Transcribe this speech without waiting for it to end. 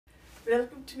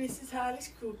Welcome to Mrs. Hale's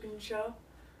cooking show.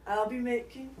 I'll be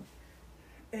making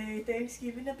a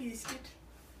Thanksgiving biscuit.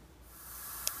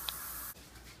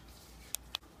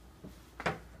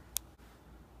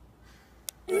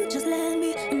 Just let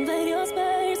me invade your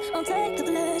space, I'll take the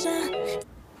pleasure.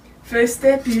 First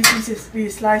step is we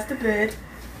slice the bread.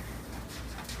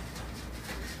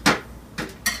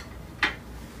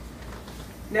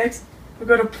 Next, we're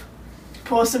going to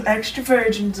pour some extra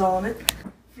virgins on it.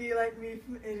 If you like me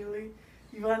from Italy,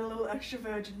 you want a little extra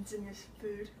virgins in your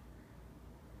food.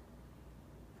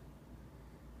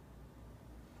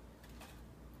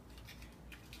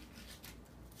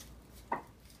 A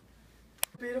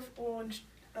bit of orange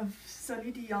of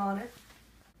Sunny D on it.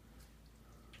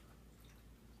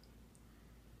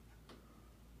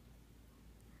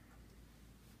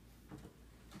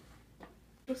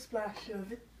 A splash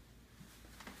of it.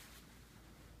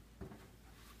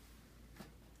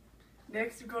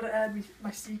 Next, we've got to add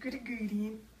my secret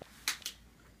ingredient.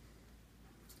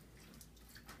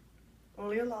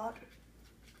 Only a lot.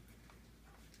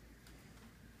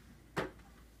 And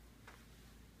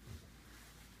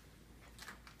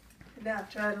now I've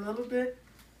tried a little bit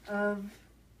of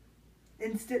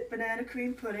instant banana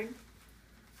cream pudding.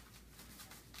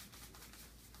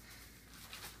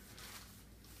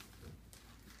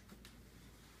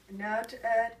 And now to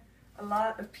add a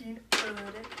lot of peanut butter.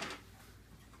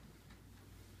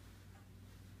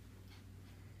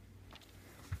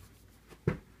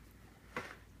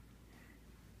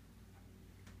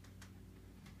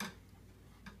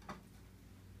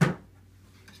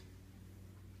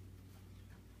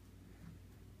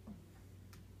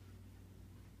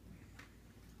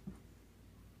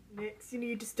 Next, you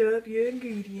need to stir up your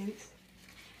ingredients.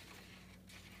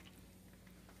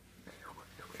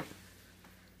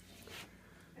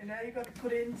 And now you've got to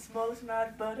put in the smallest amount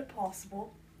of butter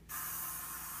possible.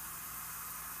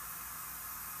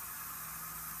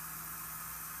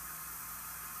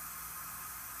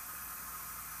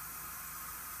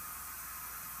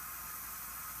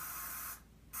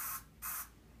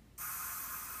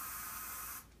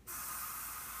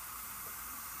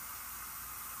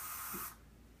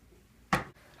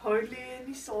 Hardly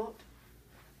any salt.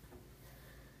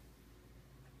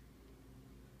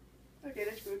 Okay,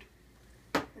 that's good.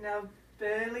 And now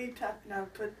barely tap. Now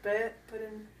put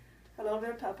in a little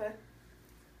bit of pepper.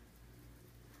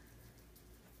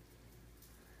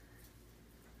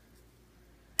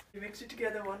 You mix it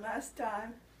together one last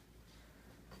time.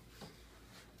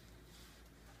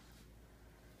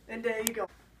 And there you go.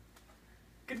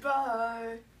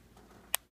 Goodbye.